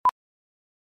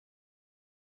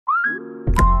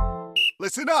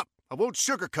Listen up. I won't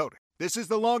sugarcoat it. This is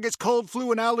the longest cold,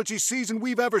 flu, and allergy season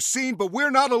we've ever seen, but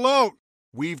we're not alone.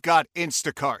 We've got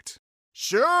Instacart.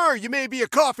 Sure, you may be a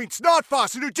coughing snot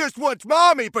faucet who just wants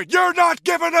mommy, but you're not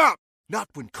giving up. Not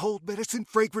when cold medicine,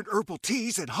 fragrant herbal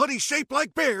teas, and honey shaped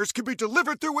like bears can be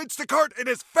delivered through Instacart in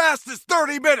as fast as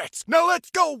 30 minutes. Now let's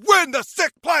go win the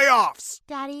sick playoffs.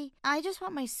 Daddy, I just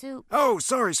want my soup. Oh,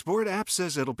 sorry, Sport. App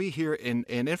says it'll be here in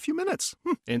a few minutes.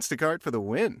 Instacart for the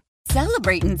win.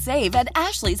 Celebrate and save at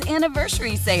Ashley's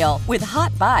Anniversary Sale. With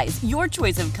Hot Buys, your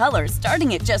choice of colors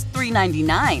starting at just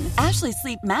 $3.99. Ashley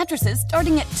Sleep mattresses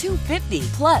starting at $2.50.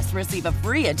 Plus, receive a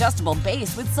free adjustable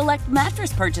base with select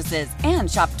mattress purchases. And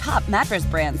shop top mattress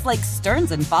brands like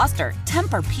Stearns & Foster,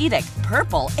 Tempur-Pedic,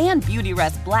 Purple, and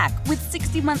Beautyrest Black with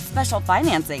 60-month special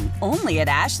financing. Only at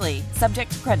Ashley.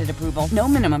 Subject to credit approval. No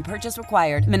minimum purchase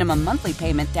required. Minimum monthly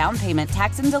payment, down payment,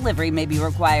 tax, and delivery may be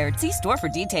required. See store for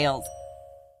details.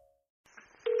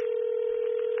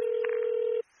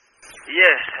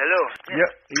 Yes, hello.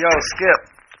 Yo, Skip.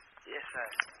 Yes, sir.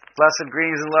 Blessed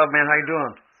greetings and love, man. How you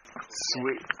doing?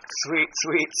 Sweet.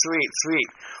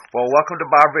 Well, welcome to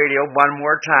Bob Radio one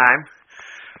more time.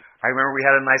 I remember we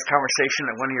had a nice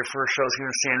conversation at one of your first shows here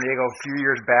in San Diego a few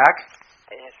years back.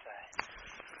 Yes, sir.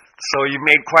 So you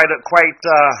made quite a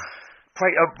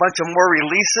bunch of more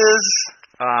releases.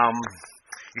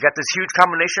 You got this huge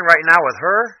combination right now with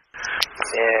her.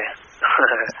 Yeah.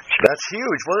 That's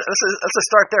huge. Well, let's just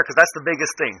start there because that's the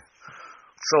biggest thing.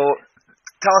 So,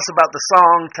 tell us about the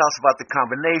song. Tell us about the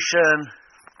combination.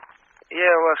 Yeah,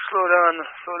 well, slow down.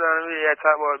 Really, I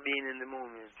talk about being in the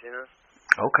moment, you know.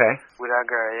 Okay. With our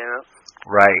girl, you know.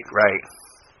 Right.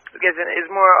 Because it's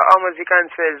more almost you can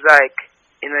say it's like,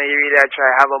 you know, you really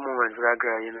try to have a moment with our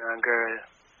girl, you know, and girl,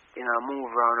 you know, move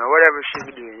around or whatever she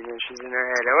be doing, you know, she's in her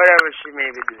head or whatever she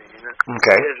may be doing, you know.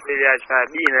 Okay. Just really I try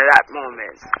to be in that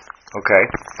moment. Okay.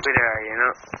 With her, you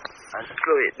know, and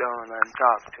slow it down and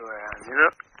talk to her, and, you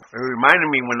know. It reminded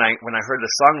me when I heard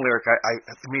the song lyric, I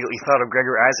immediately thought of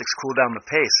Gregory Isaacs' "Cool Down the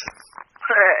Pace."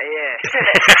 Yeah.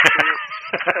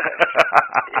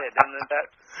 Yeah, done with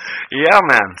that. Yeah,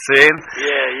 man. See?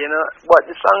 Yeah, you know, but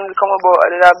the song come about,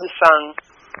 I did have the song,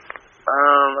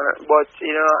 but,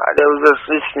 you know, I was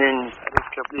just listening, I just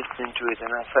kept listening to it,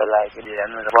 and I felt like it did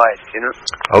another voice, you know.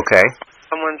 Okay.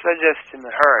 Someone suggested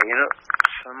me her, you know,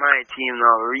 so my team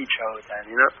now reach out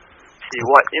and, you know, see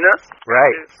what, you know.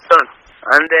 Right. Done.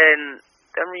 And then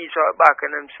them reach out back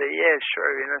and them say, yeah,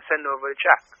 sure, you know, send over the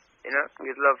track, you know,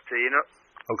 we'd love to, you know.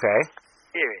 Okay.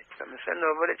 Hear it. So I'm going to send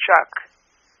over the track.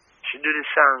 She do the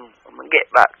song. I'm going to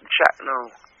get back the track now.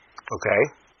 Okay.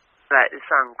 Like the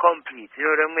song complete. You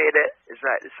know them way that it's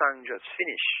like the song just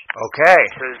finished. Okay.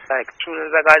 So it's like as soon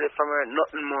as I got it from her,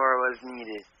 nothing more was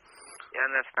needed. You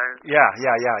understand? Yeah.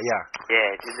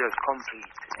 Yeah, it just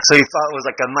complete. So you thought it was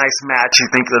like a nice match.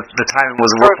 You think that the timing was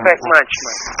perfect match,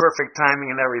 man. Perfect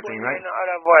timing and everything, right? Couldn't hear no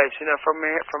other voice, you know, from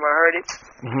I heard it.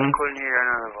 Couldn't hear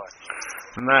another voice.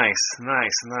 Nice.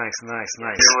 It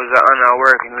was an honor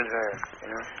working with her,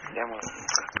 you know. Yeah, man.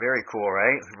 Very cool,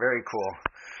 right? Very cool.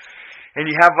 And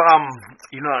you have,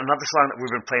 you know, another song that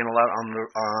we've been playing a lot on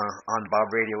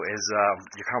Bob Radio is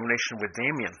your combination with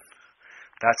Damien.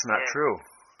 That's Not True.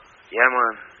 Yeah,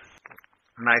 man.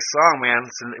 Nice song, man.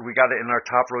 So we got it in our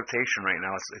top rotation right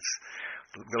now. It's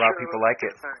a lot of people like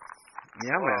it.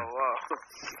 Yeah, man. Wow.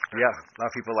 Yeah, a lot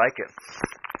of people like it.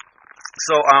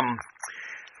 So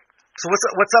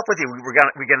what's up with you? We're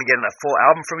gonna get a full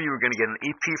album from you. We're gonna get an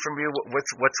EP from you.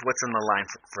 What's in the line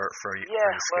for you? Yeah,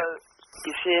 well,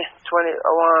 you see,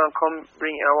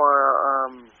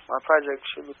 my project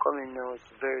should be coming out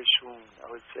very soon.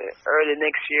 I would say early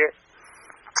next year.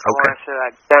 I want to say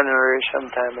like January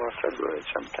sometime or February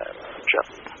sometime. Drop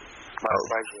my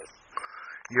project.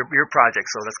 Your project,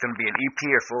 so that's going to be an EP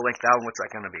or full-length album. What's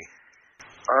that going to be?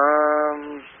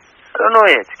 I don't know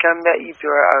yet. It can be an EP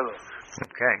or album.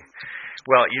 Okay.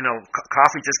 Well, you know,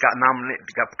 Coffee just got nominated,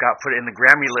 got put in the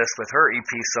Grammy list with her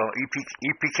EP, so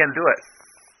EP can do it.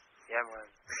 Yeah, man.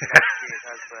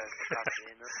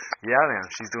 Yeah,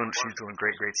 man. She's doing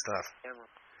great stuff. Yeah, man.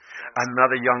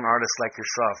 Another young artist like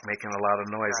yourself making a lot of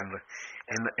noise in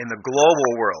the global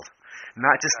world,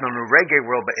 not just in the reggae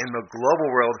world, but in the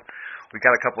global world. We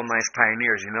got a couple nice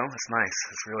pioneers, you know. It's nice.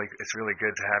 It's really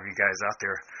good to have you guys out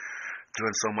there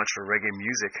doing so much for reggae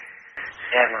music.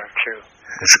 Yeah, man, true.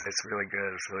 It's really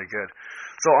good. It's really good.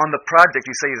 So on the project,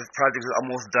 you say the project is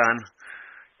almost done.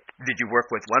 Did you work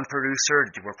with one producer?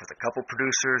 Did you work with a couple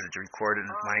producers? Did you record in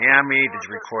Miami? Did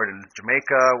you record in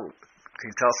Jamaica? Can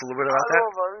you tell us a little bit about that?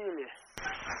 All over, really.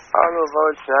 All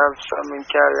over. I have some in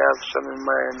Cali, I have some in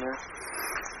Miami.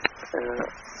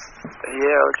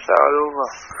 Yeah, it's all over.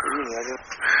 Yeah,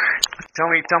 Tell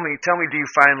me. Do you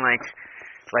find like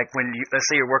when you, let's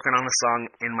say you're working on a song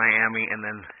in Miami and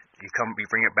then you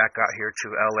bring it back out here to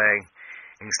LA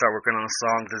and you start working on a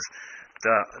song, does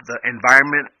the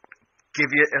environment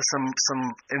give you some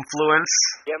influence?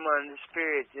 Yeah, man, the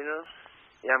spirit, you know.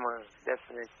 Yeah, man,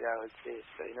 definitely, I would say.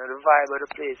 So, you know, the vibe of the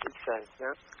place itself, you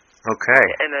know. Okay.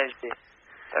 The energy.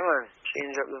 Yeah, man,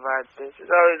 change up the vibe. It's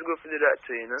always good to do that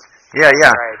too, you know. Yeah.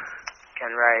 Can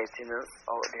write, you know,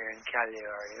 out there in Cali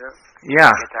or, you know.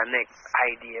 Yeah. Get a next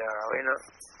idea or, you know.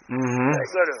 Mm-hmm. Like,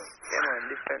 good, yeah,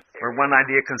 man, different. Or one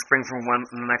idea can spring from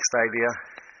the next idea.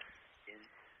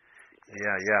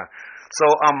 Yeah. So,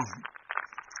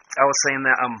 I was saying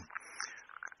that,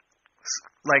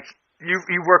 like,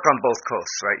 you work on both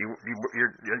coasts, right?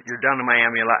 You're down in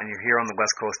Miami a lot, and you're here on the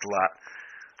West Coast a lot.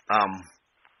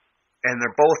 And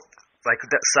they're both, like,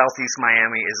 Southeast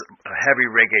Miami is a heavy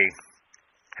reggae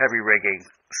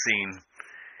scene.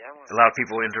 A lot of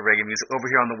people into reggae music. Over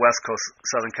here on the West Coast,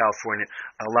 Southern California,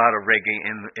 a lot of reggae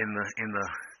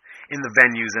in the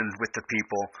venues and with the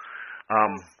people.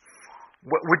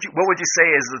 What would you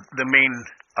say is the main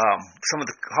how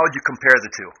would you compare the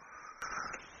two?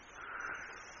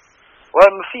 Well,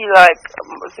 I feel like,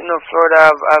 you know, Florida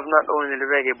have not only the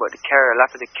reggae, but a lot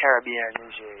of the Caribbean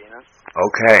is here, you know.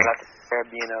 Okay. A lot of the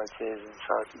Caribbean, I would say, is in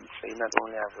Southeast. So you not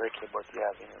only have reggae, but you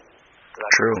have, you know, a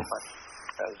lot True. of fun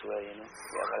as well, you know.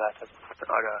 You have a lot of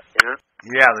other, you know.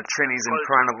 Yeah, the Trinis and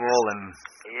Carnival and.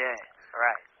 Yeah,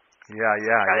 right. Yeah.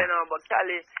 Cali, no, but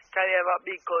Cali have a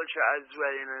big culture as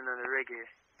well, you know, in the reggae,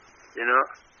 you know.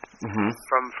 Mhm.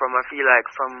 I feel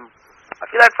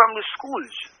like from the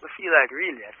schools. I feel like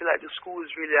the schools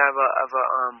really have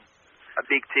a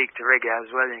big take to reggae as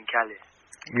well in Cali.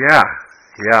 Yeah.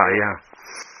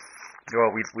 Well,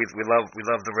 we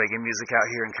love the reggae music out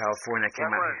here in California.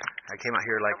 I came out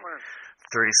here like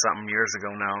 30-something years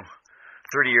ago now,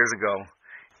 30 years ago,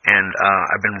 and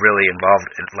I've been really involved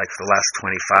in like for the last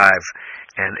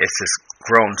 25, and it's just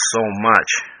grown so much.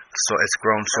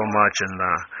 And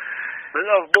I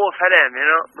love both of them, you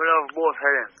know. I love both of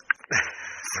them. I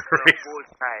love both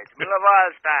sides. I love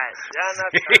all sides.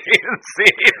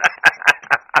 See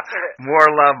more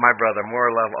love, my brother. More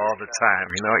love all the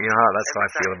time. You know how that's how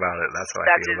I feel about it. That's how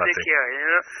I feel about it. That is the cure, you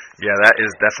know. Yeah, that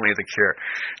is definitely the cure.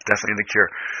 Definitely the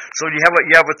cure. So, do you have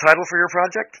a title for your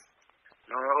project?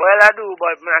 Well, I do,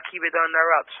 but I keep it on the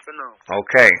wraps for now.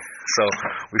 Okay, so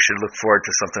we should look forward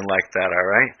to something like that. All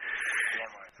right.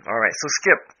 Yeah, man. All right. So,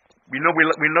 Skip. We know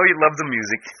you love the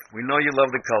music. We know you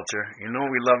love the culture. You know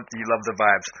you love the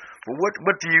vibes. But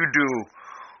what do you do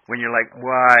when you're like,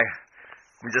 why?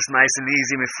 We're just nice and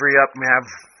easy. Me free up. Me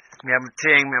have a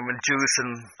thing. Me have a juice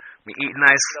and me eat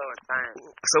nice.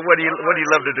 So what do you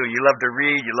love to do? You love to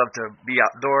read. You love to be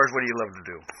outdoors. What do you love to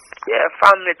do? Yeah,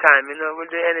 family time. You know, we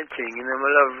do anything. You know,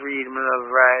 I love read. I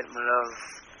love write. I love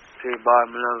play ball.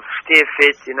 I love stay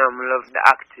fit. You know, I love the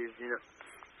active. You know.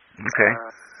 Okay.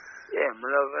 Yeah, my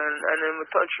love, and then we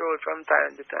touch road from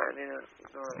time to time, you know.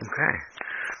 Okay.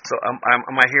 So,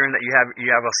 am I hearing that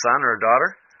you have a son or a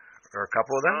daughter, or a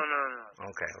couple of them? No.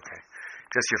 Okay.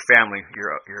 Just your family.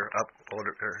 You're up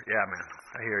older. Yeah, man.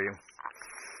 I hear you.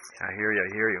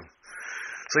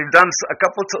 So you've done a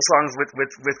couple of songs with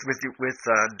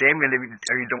Damien.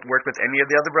 Have you worked with any of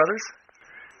the other brothers?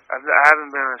 I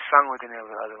haven't been on a song with any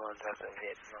of the other ones as of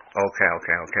yet, no. Okay.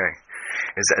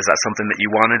 Is that something that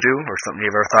you want to do, or something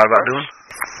you've ever thought about doing?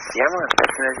 Yeah, man,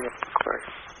 definitely, of course.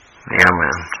 Yeah,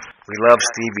 man. We love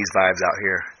Stevie's vibes out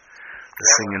here, the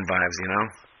singing vibes, you know.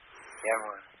 Yeah,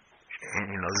 man.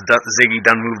 And, you know, Ziggy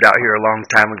done moved out here a long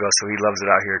time ago, so he loves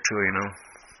it out here too, you know.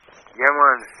 Yeah,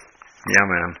 man. Yeah,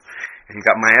 man. And you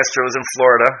got Maestros in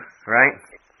Florida, right?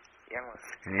 Yeah, man.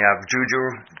 And you have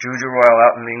Juju Royal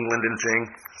out in England and thing.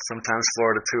 Sometimes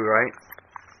Florida too, right?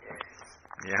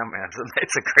 Yeah, man.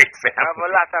 It's a great family. I have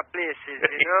a lot of places,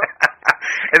 you know.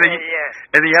 And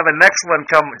then you have a next one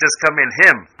come in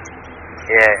him.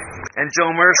 Yeah. And Joe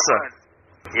Mercer.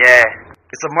 Yeah.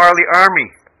 It's a Marley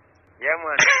army. Yeah,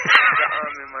 man. The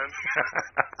army, man.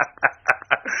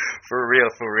 For real,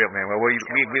 man. Well,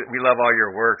 we love all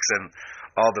your works and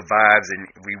all the vibes, and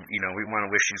we want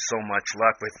to wish you so much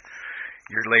luck with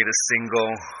your latest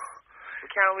single. I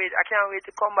can't wait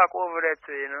to come back over there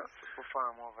to, you know, to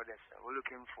perform over there. So we're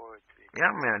looking forward to it. Yeah,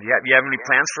 man. You have any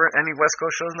plans for any West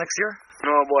Coast shows next year?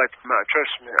 No, but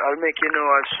trust me, I'll make you know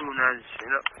as soon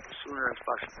as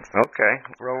possible. Okay.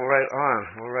 Roll right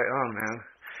on, man.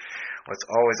 Well, it's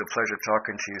always a pleasure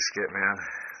talking to you, Skip, man.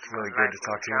 It's really good to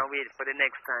talk to you. Can't wait for the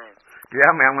next time.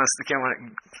 Yeah, man. I can't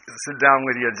sit down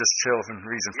with you and just chill and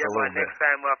reason for a little bit. Next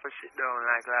time we'll have to sit down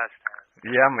like last time.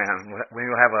 Yeah, man.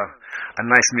 We'll have a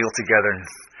nice meal together. And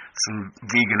some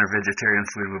vegan or vegetarian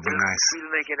food would be nice.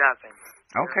 We'll make it happen.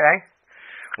 Okay.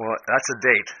 Well, that's a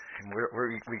date.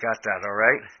 We got that. All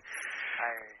right.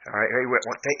 All right. Hey,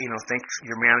 thank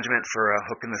your management for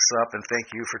hooking this up, and thank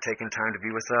you for taking time to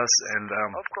be with us. And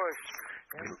of course.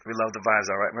 We love the vibes.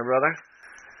 All right, my brother.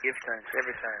 Give thanks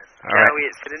every time. All right. Can't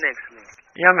wait for the next link.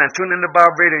 Yeah, man. Tune into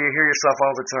Bob Radio. You hear yourself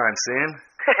all the time, seeing?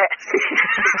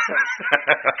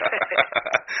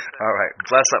 All right.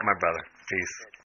 Bless up, my brother. Peace.